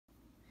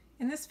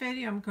In this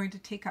video, I'm going to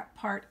take up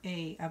part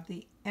A of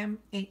the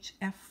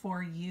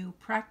MHF4U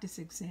practice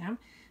exam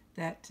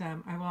that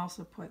I will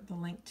also put the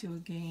link to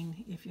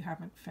again if you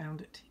haven't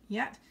found it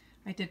yet.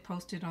 I did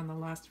post it on the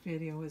last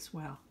video as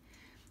well.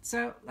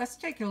 So let's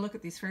take a look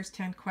at these first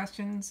 10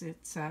 questions.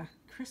 It's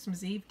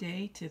Christmas Eve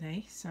day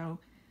today, so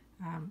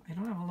I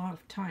don't have a lot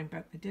of time,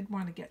 but I did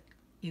want to get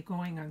you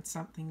going on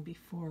something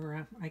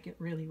before I get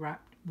really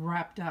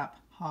wrapped up.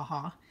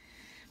 Haha.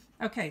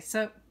 Okay,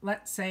 so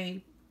let's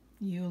say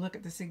you look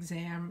at this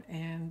exam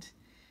and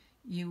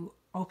you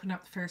open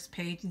up the first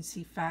page and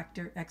see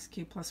factor x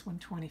cubed plus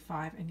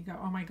 125 and you go,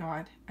 oh my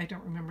god, I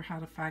don't remember how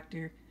to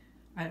factor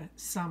a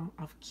sum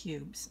of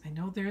cubes. I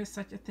know there is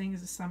such a thing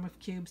as a sum of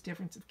cubes,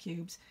 difference of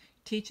cubes.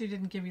 Teacher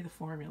didn't give you the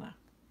formula.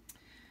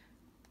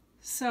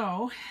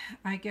 So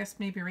I guess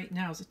maybe right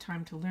now is the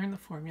time to learn the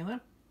formula,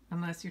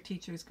 unless your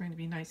teacher is going to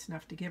be nice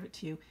enough to give it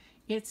to you.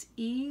 It's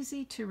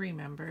easy to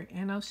remember,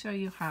 and I'll show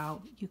you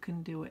how you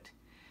can do it.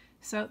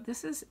 So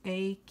this is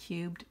a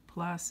cubed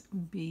plus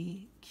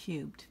b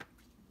cubed.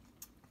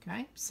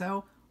 Okay,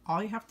 so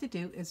all you have to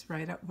do is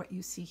write out what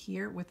you see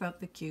here without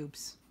the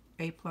cubes,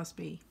 a plus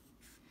b.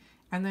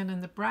 And then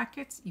in the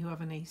brackets, you have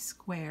an a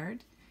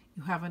squared,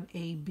 you have an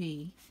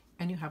ab,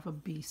 and you have a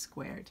b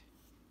squared.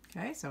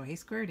 Okay, so a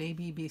squared,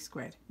 ab, b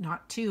squared,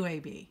 not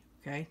 2ab.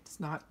 Okay, it's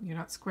not, you're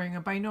not squaring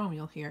a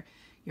binomial here.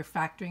 You're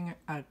factoring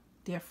a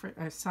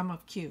sum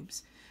of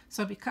cubes.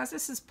 So because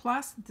this is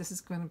plus, this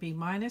is going to be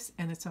minus,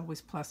 and it's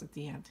always plus at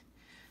the end.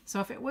 So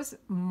if it was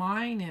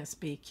minus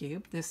b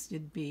cubed, this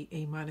would be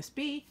a minus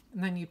b,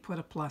 and then you put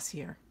a plus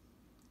here.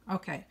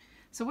 Okay,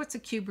 so what's the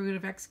cube root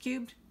of x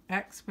cubed?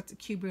 X. What's the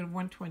cube root of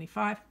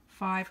 125?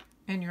 5,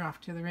 and you're off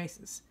to the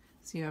races.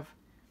 So you have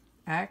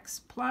x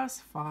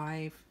plus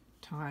 5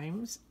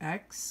 times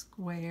x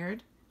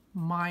squared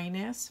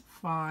minus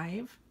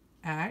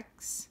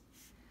 5x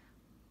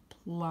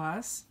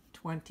plus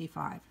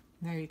 25.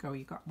 There you go,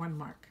 you got 1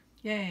 mark.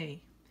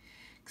 Yay!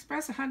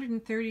 Express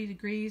 130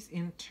 degrees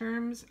in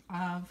terms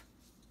of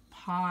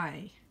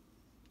pi.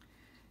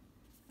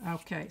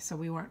 Okay, so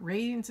we want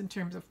radians in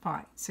terms of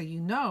pi. So you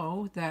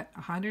know that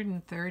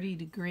 130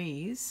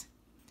 degrees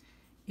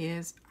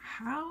is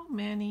how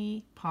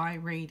many pi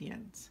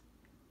radians?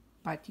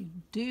 But you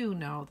do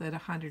know that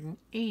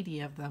 180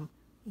 of them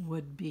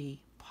would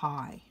be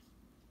pi.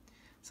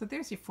 So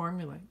there's your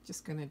formula.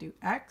 Just going to do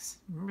x.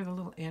 Remember the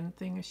little n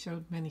thing I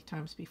showed many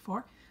times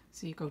before?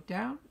 So you go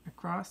down,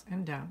 across,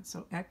 and down.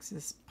 So x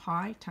is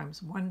pi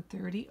times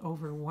 130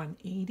 over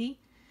 180.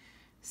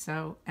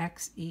 So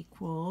x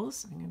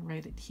equals, I'm going to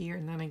write it here,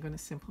 and then I'm going to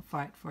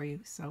simplify it for you.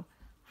 So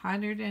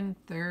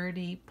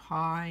 130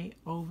 pi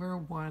over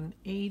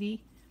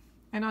 180.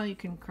 And all you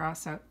can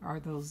cross out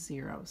are those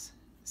zeros.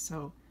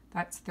 So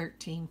that's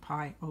 13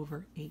 pi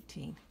over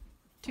 18.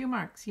 2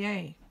 marks,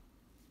 yay.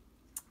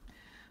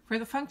 For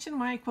the function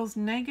y equals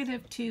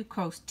negative 2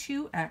 cos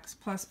 2x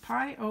plus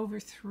pi over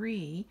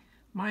 3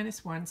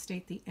 minus 1,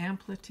 state the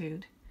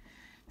amplitude.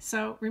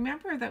 So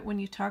remember that when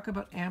you talk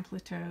about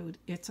amplitude,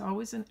 it's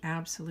always an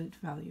absolute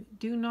value.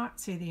 Do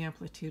not say the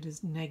amplitude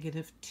is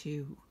negative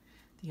 2.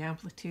 The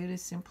amplitude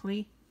is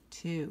simply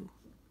 2.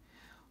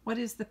 What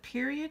is the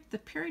period? The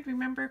period,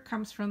 remember,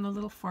 comes from the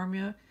little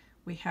formula.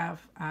 We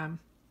have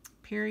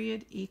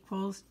period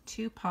equals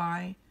 2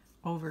 pi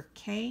over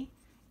k.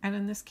 And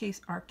in this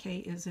case, our k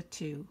is a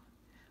 2.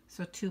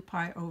 So 2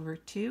 pi over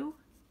 2,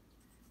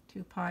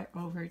 2 pi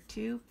over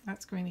 2,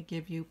 that's going to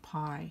give you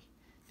pi.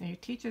 Now your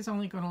teacher's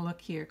only going to look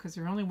here because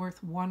they're only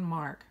worth 1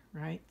 mark,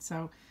 right?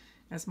 So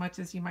as much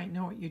as you might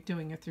know what you're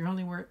doing, if they're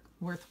only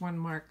worth 1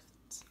 mark,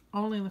 it's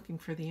only looking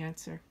for the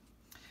answer.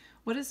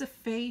 What is the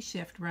phase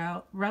shift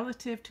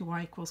relative to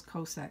y equals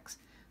cos x?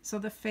 So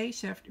the phase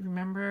shift,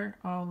 remember,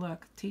 oh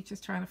look,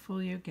 teacher's trying to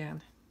fool you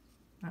again.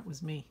 That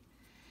was me.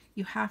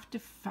 You have to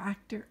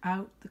factor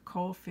out the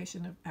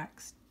coefficient of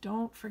x.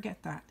 Don't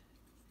forget that.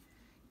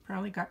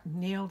 Probably got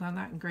nailed on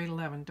that in grade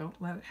 11.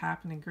 Don't let it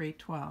happen in grade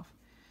 12.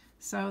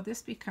 So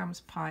this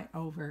becomes pi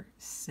over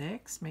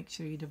 6. Make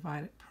sure you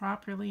divide it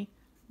properly,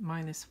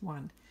 minus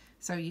 1.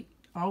 So you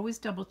always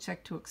double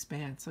check to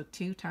expand. So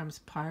 2 times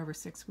pi over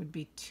 6 would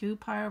be 2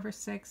 pi over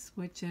 6,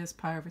 which is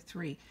pi over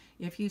 3.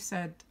 If you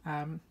said,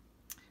 I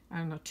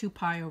don't know, 2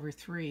 pi over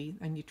 3,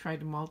 and you tried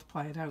to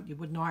multiply it out, you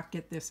would not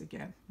get this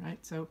again,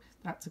 right? So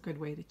that's a good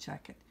way to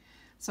check it.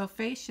 So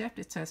phase shift,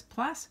 it says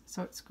plus,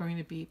 so it's going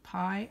to be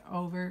pi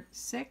over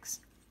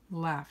 6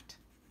 left.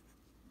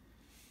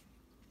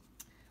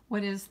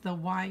 What is the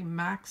y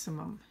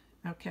maximum?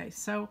 Okay,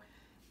 so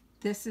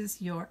this is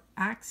your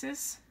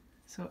axis.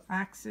 So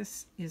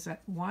axis is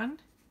at 1,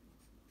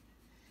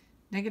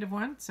 negative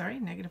 1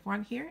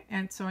 here.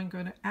 And so I'm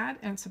going to add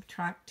and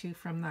subtract 2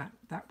 from that.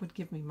 That would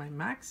give me my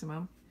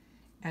maximum.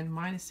 And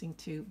minusing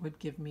 2 would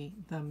give me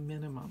the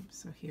minimum.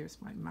 So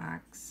here's my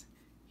max,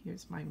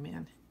 here's my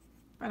min.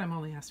 But I'm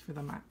only asked for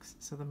the max,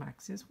 so the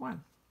max is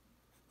 1.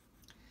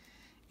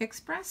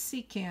 Express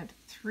secant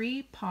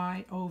 3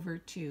 pi over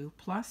 2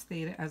 plus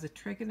theta as a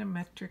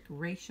trigonometric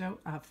ratio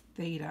of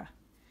theta.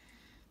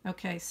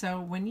 Okay,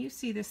 so when you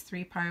see this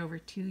 3 pi over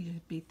 2,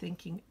 you'd be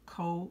thinking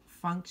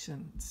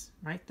co-functions,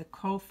 right? The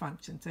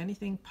co-functions,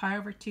 anything pi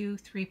over 2,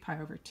 3 pi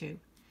over 2.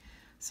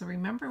 So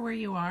remember where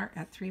you are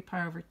at 3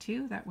 pi over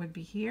 2, that would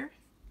be here.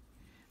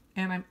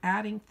 And I'm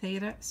adding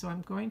theta, so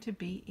I'm going to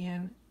be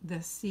in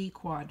the C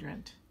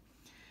quadrant.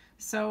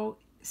 So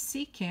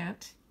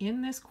secant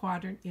in this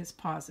quadrant is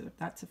positive.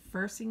 That's the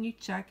first thing you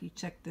check. You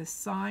check the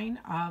sign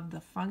of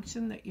the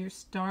function that you're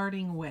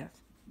starting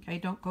with. Okay,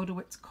 don't go to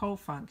its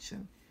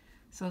co-function.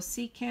 So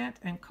secant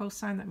and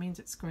cosine, that means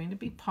it's going to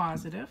be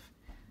positive.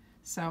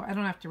 So I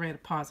don't have to write a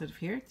positive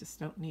here,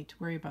 just don't need to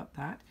worry about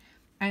that.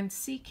 And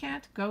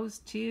secant goes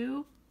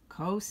to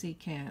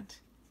cosecant.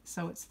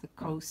 So it's the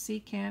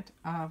cosecant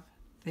of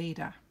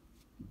theta.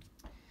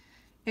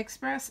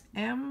 Express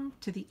m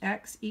to the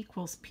x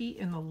equals p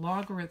in the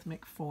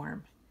logarithmic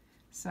form.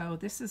 So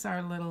this is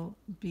our little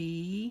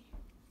b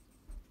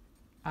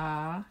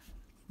a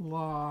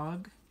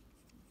log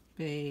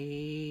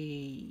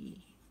bay.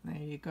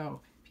 There you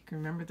go.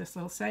 Remember this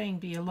little saying,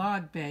 be a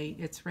log bay,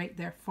 it's right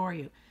there for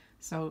you.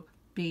 So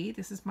b,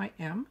 this is my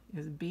m,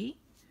 is b.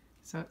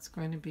 So it's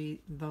going to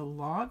be the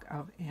log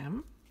of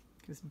m,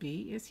 because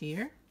b is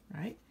here,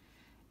 right?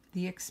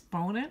 The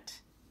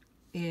exponent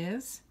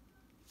is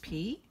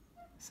p.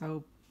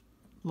 So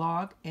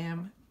log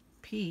m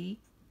p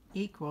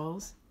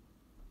equals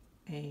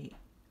a,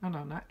 oh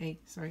no, not a,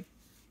 sorry.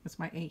 What's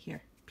my a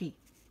here? P.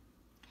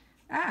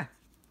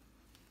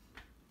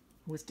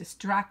 Was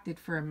distracted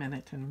for a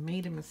minute and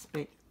made a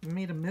mistake.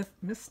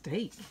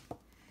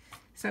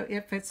 So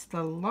if it's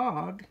the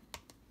log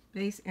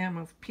base m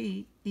of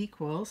p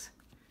equals,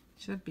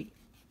 should be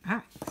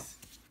x,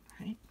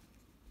 right?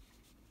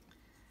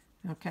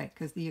 Okay,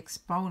 because the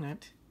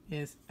exponent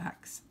is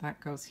x. That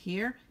goes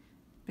here.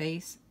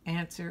 Base,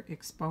 answer,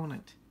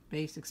 exponent.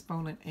 Base,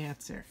 exponent,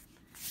 answer.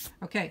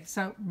 Okay,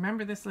 so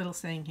remember this little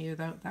saying here,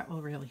 though. That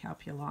will really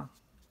help you along.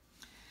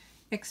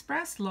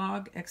 Express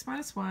log x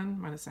minus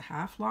 1 minus a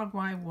half log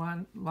y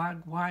 1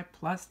 log y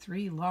plus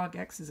 3 log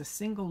x is a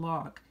single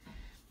log.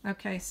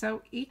 Okay,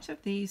 so each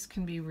of these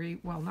can be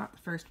well, not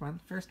the first one.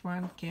 The first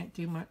one, can't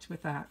do much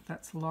with that.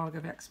 That's log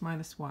of x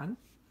minus 1.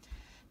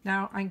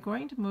 Now I'm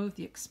going to move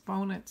the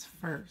exponents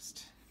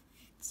first.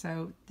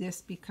 So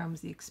this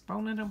becomes the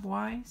exponent of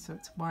y, so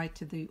it's y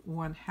to the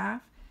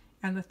 1/2,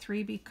 and the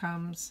 3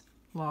 becomes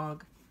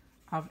log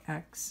of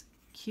x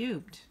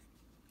cubed.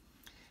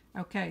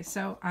 Okay,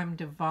 so I'm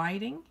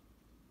dividing.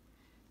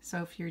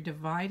 So if you're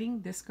dividing,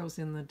 this goes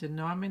in the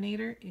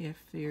denominator. If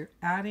you're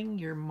adding,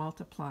 you're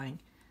multiplying.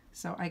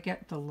 So I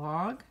get the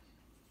log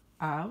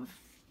of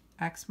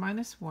x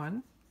minus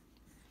 1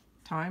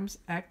 times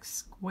x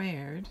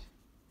squared,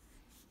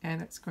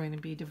 and it's going to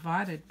be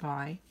divided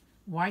by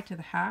y to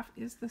the 1/2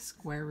 is the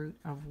square root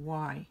of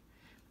y.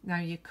 Now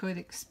you could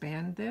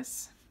expand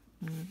this.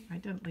 I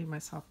didn't leave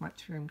myself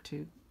much room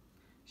to,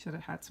 should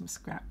have had some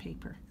scrap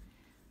paper.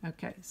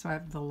 Okay, so I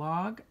have the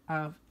log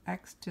of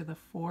x to the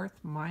 4th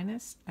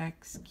minus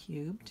x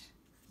cubed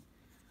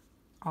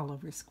all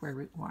over square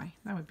root y.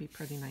 That would be a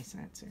pretty nice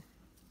answer.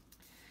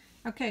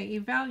 Okay,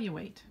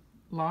 evaluate.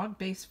 Log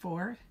base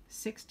 4,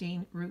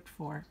 16 root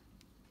 4.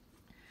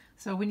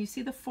 So when you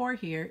see the 4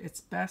 here,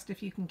 it's best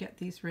if you can get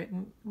these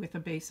written with a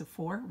base of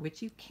 4,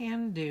 which you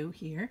can do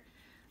here.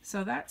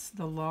 So that's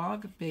the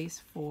log base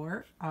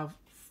 4 of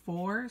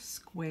 4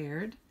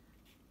 squared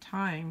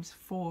times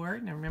 4.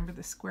 Now remember,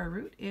 the square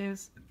root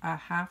is a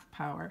 1/2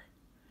 power.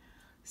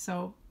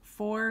 So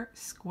 4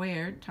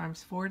 squared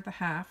times 4 to the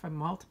 1/2. I'm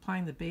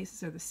multiplying, the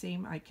bases are the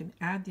same. I can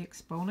add the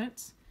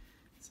exponents.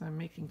 So I'm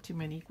making too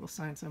many equal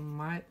signs on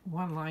my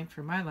one line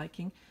for my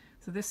liking.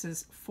 So this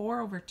is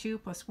 4 over 2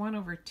 plus 1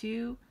 over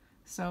 2.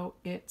 So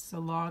it's a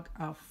log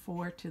of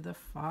 4 to the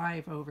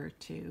 5 over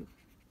 2.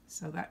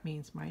 So that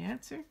means my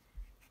answer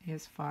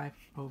is 5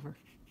 over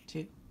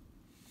 2.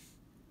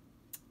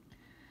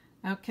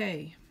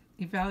 Okay,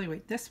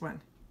 evaluate this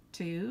one.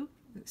 2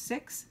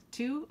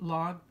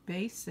 log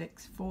base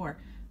 6, 4.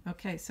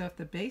 Okay, so if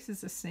the base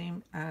is the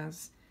same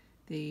as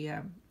the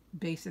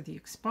base of the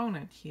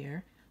exponent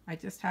here, I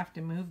just have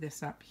to move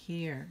this up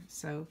here.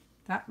 So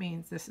that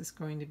means this is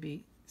going to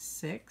be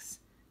 6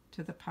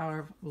 to the power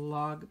of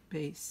log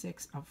base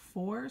 6 of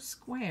 4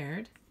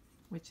 squared,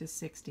 which is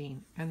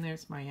 16. And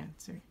there's my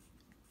answer,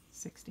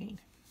 16.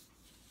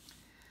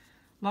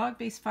 Log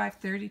base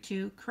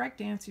 532,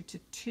 correct answer to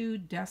 2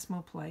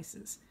 decimal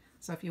places.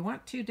 So if you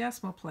want 2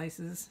 decimal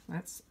places,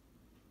 that's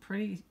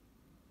pretty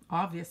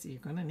obvious. You're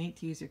going to need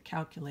to use your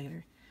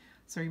calculator.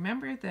 So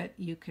remember that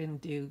you can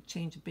do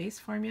change of base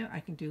formula.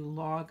 I can do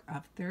log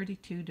of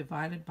 32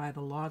 divided by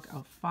the log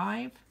of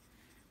 5.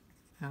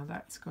 Now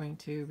that's going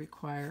to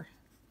require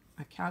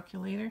a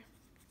calculator.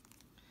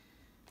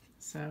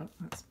 So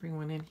let's bring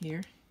one in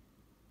here.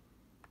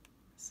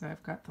 So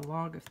I've got the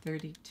log of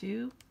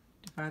 32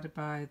 divided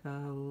by the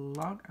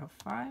log of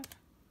 5,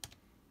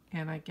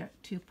 and I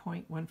get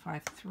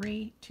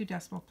 2.153. 2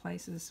 decimal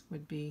places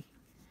would be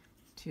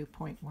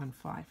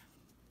 2.15.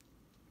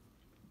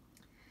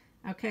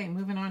 Okay,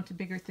 moving on to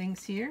bigger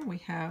things here. We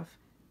have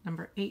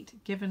number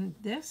 8, given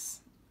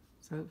this.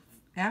 So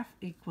f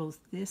equals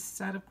this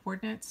set of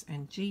coordinates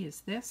and g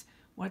is this.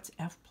 What's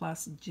f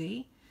plus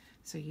g?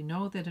 So you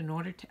know that in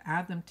order to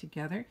add them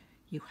together,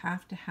 you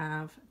have to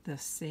have the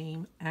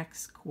same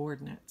x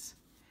coordinates.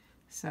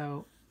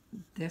 So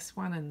this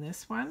one and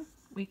this one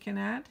we can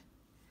add.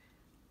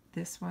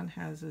 This one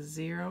has a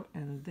 0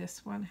 and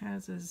this one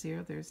has a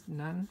 0. There's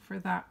none for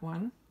that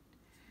one.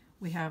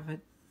 We have a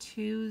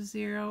 2,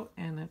 0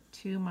 and a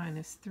 2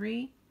 minus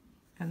 3,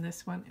 and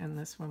this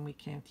one we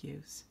can't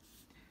use.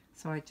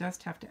 So I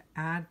just have to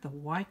add the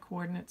y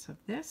coordinates of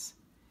this.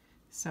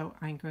 So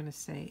I'm going to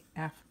say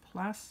f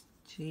plus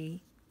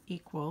g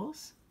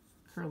equals,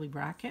 curly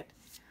bracket,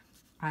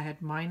 I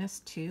had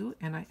minus 2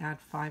 and I add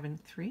 5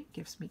 and 3,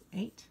 gives me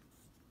 8.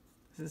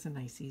 This is a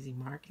nice easy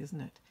mark, isn't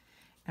it?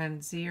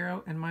 And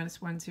 0 and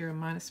minus 1, 0,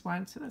 minus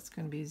 1, so that's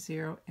going to be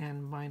 0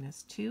 and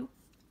minus 2,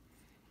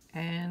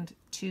 and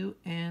 2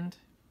 and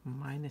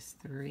minus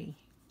 3.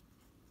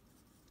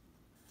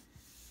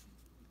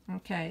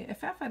 Okay,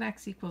 if f at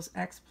x equals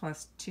x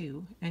plus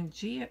 2 and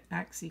g at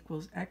x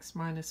equals x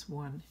minus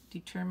 1,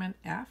 determine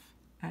f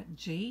at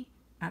g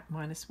at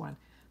minus 1.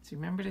 So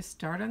remember to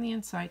start on the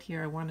inside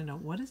here. I want to know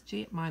what is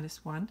g at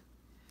minus 1.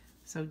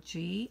 So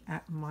g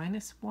at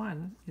minus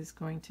 1 is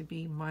going to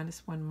be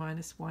minus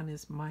 1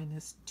 is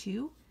minus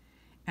 2.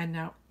 And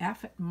now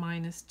f at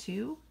minus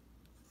 2,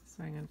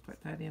 so I'm going to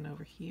put that in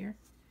over here,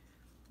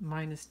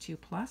 minus 2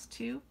 plus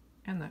 2,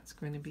 and that's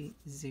going to be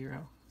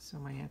 0. So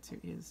my answer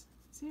is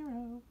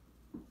 0.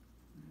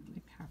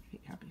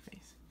 Happy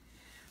face.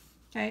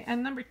 Okay,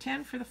 and number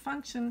 10, for the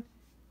function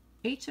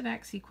h at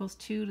x equals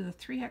 2 to the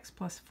 3x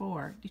plus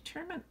 4,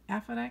 determine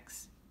f at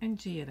x and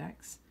g at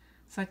x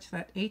such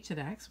that h at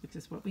x, which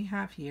is what we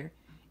have here,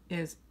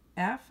 is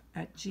f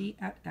at g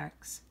at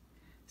x.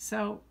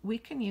 So we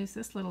can use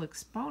this little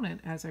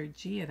exponent as our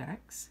g at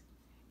x,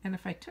 and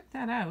if I took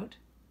that out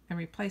and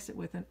replace it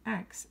with an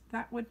x,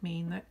 that would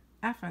mean that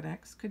f at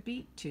x could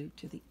be 2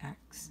 to the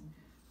x.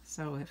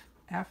 So if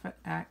f at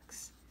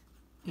x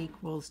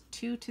equals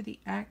 2 to the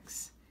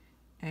x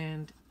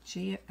and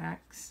g at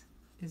x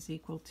is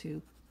equal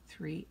to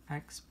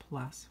 3x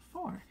plus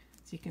 4.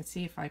 So you can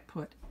see if I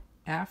put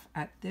f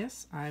at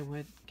this, I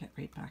would get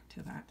right back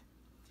to that.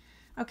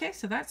 Okay,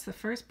 so that's the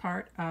first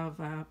part of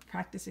a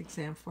practice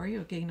exam for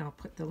you. Again, I'll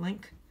put the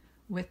link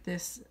with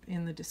this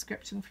in the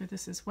description for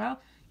this as well.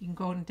 You can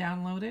go and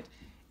download it.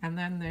 And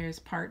then there's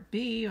part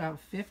B of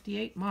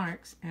 58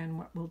 marks, and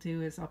what we'll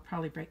do is I'll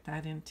probably break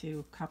that into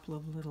a couple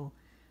of little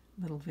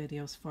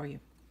videos for you.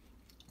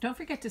 Don't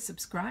forget to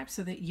subscribe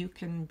so that you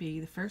can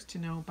be the first to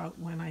know about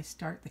when I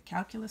start the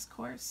calculus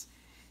course.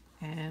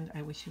 And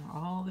I wish you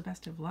all the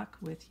best of luck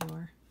with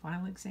your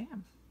final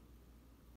exam.